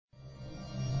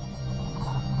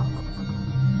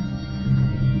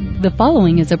The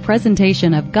following is a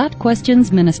presentation of Got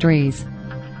Questions Ministries.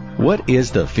 What is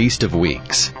the Feast of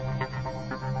Weeks?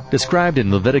 Described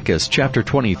in Leviticus chapter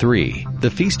 23,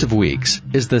 the Feast of Weeks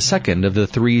is the second of the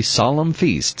three solemn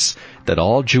feasts that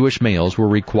all Jewish males were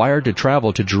required to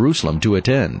travel to Jerusalem to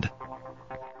attend.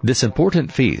 This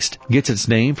important feast gets its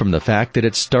name from the fact that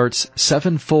it starts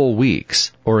 7 full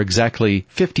weeks, or exactly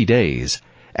 50 days,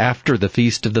 after the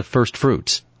Feast of the First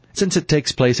Fruits. Since it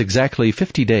takes place exactly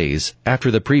 50 days after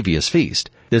the previous feast,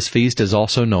 this feast is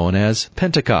also known as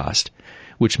Pentecost,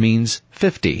 which means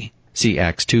 50. See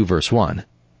Acts 2 verse 1.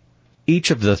 Each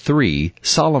of the three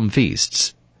solemn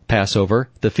feasts, Passover,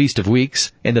 the Feast of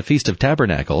Weeks, and the Feast of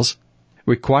Tabernacles,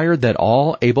 required that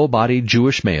all able-bodied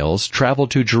Jewish males travel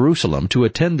to Jerusalem to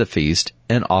attend the feast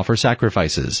and offer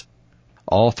sacrifices.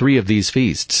 All three of these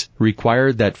feasts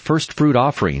required that first fruit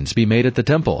offerings be made at the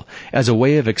temple as a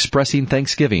way of expressing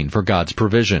thanksgiving for God's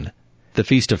provision. The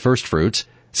Feast of First Fruits,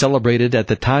 celebrated at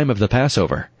the time of the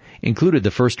Passover, included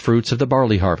the first fruits of the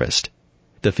barley harvest.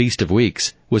 The Feast of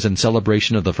Weeks was in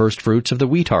celebration of the first fruits of the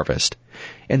wheat harvest,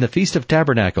 and the Feast of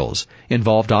Tabernacles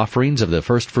involved offerings of the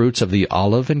first fruits of the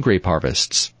olive and grape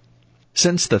harvests.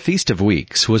 Since the Feast of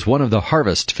Weeks was one of the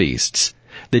harvest feasts,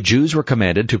 the Jews were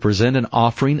commanded to present an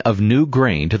offering of new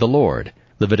grain to the Lord,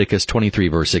 Leviticus 23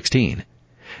 verse 16.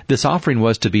 This offering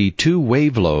was to be 2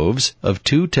 wave loaves of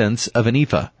 2/10 of an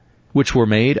ephah, which were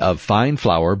made of fine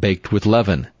flour baked with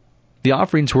leaven. The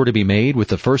offerings were to be made with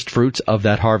the first fruits of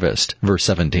that harvest, verse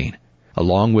 17.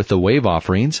 Along with the wave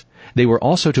offerings, they were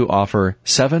also to offer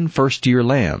 7 first-year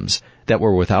lambs that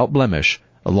were without blemish,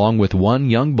 along with 1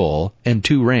 young bull and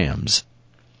 2 rams.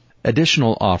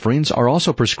 Additional offerings are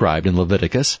also prescribed in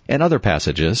Leviticus and other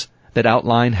passages that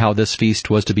outline how this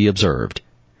feast was to be observed.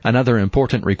 Another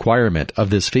important requirement of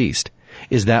this feast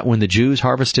is that when the Jews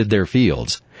harvested their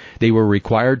fields, they were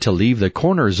required to leave the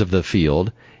corners of the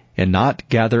field and not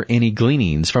gather any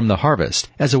gleanings from the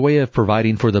harvest as a way of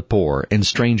providing for the poor and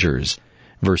strangers.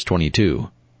 Verse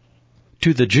 22.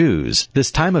 To the Jews,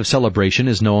 this time of celebration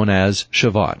is known as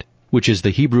Shavuot, which is the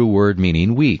Hebrew word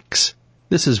meaning weeks.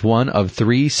 This is one of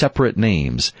 3 separate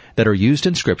names that are used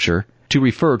in Scripture to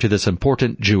refer to this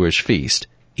important Jewish feast.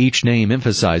 Each name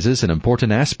emphasizes an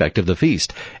important aspect of the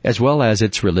feast, as well as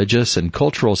its religious and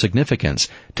cultural significance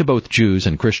to both Jews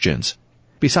and Christians.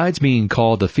 Besides being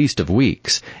called the Feast of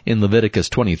Weeks in Leviticus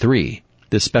 23,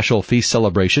 this special feast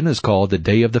celebration is called the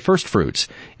Day of the First Fruits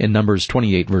in Numbers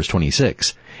 28 verse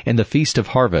 26, and the Feast of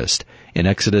Harvest in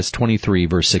Exodus 23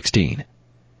 verse 16.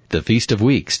 The Feast of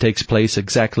Weeks takes place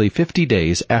exactly 50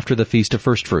 days after the Feast of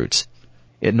First Fruits.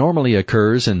 It normally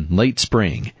occurs in late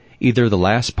spring, either the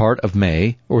last part of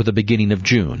May or the beginning of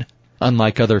June.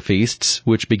 Unlike other feasts,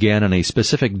 which began on a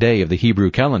specific day of the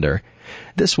Hebrew calendar,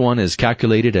 this one is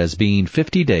calculated as being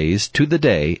 50 days to the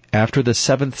day after the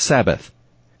 7th Sabbath,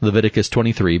 Leviticus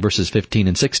 23 verses 15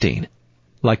 and 16.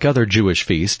 Like other Jewish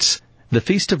feasts, the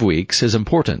Feast of Weeks is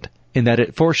important in that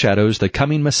it foreshadows the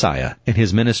coming Messiah and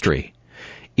his ministry.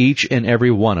 Each and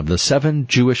every one of the 7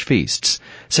 Jewish feasts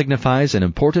signifies an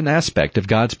important aspect of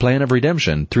God's plan of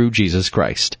redemption through Jesus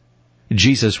Christ.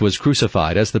 Jesus was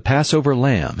crucified as the Passover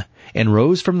lamb and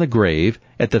rose from the grave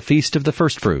at the Feast of the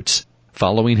First Fruits.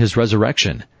 Following his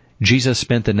resurrection, Jesus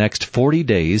spent the next 40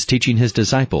 days teaching his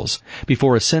disciples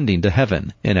before ascending to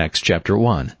heaven in Acts chapter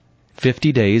 1.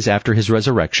 50 days after his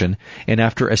resurrection, and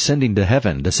after ascending to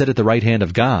heaven to sit at the right hand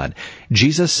of God,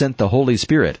 Jesus sent the Holy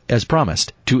Spirit, as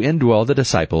promised, to indwell the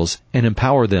disciples and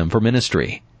empower them for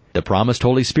ministry. The promised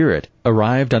Holy Spirit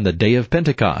arrived on the day of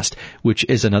Pentecost, which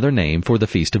is another name for the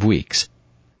Feast of Weeks.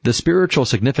 The spiritual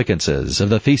significances of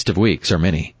the Feast of Weeks are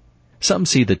many. Some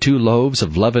see the 2 loaves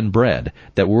of leavened bread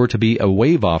that were to be a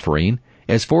wave offering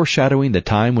as foreshadowing the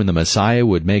time when the Messiah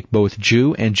would make both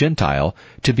Jew and Gentile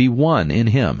to be one in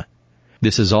him.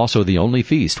 This is also the only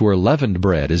feast where leavened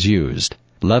bread is used.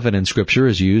 Leaven in Scripture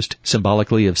is used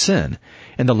symbolically of sin,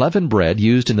 and the leavened bread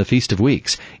used in the Feast of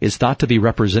Weeks is thought to be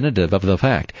representative of the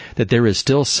fact that there is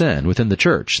still sin within the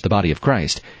church, the body of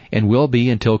Christ, and will be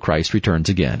until Christ returns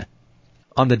again.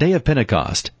 On the day of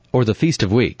Pentecost, or the Feast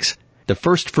of Weeks, the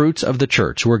first fruits of the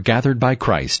church were gathered by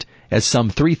Christ, as some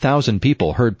 3,000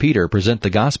 people heard Peter present the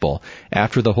gospel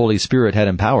after the Holy Spirit had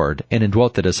empowered and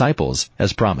indwelt the disciples,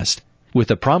 as promised. With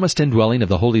the promised indwelling of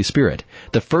the Holy Spirit,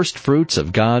 the first fruits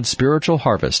of God's spiritual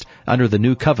harvest under the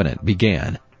new covenant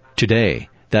began. Today,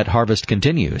 that harvest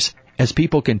continues as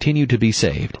people continue to be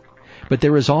saved. But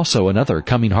there is also another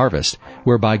coming harvest,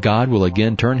 whereby God will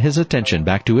again turn his attention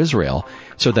back to Israel,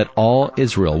 so that all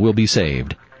Israel will be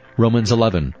saved. Romans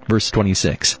 11, verse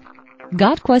 26.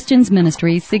 Got Questions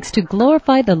Ministries seeks to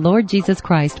glorify the Lord Jesus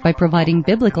Christ by providing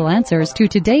biblical answers to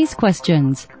today's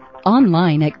questions.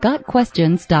 online at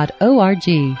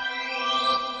gotquestions.org.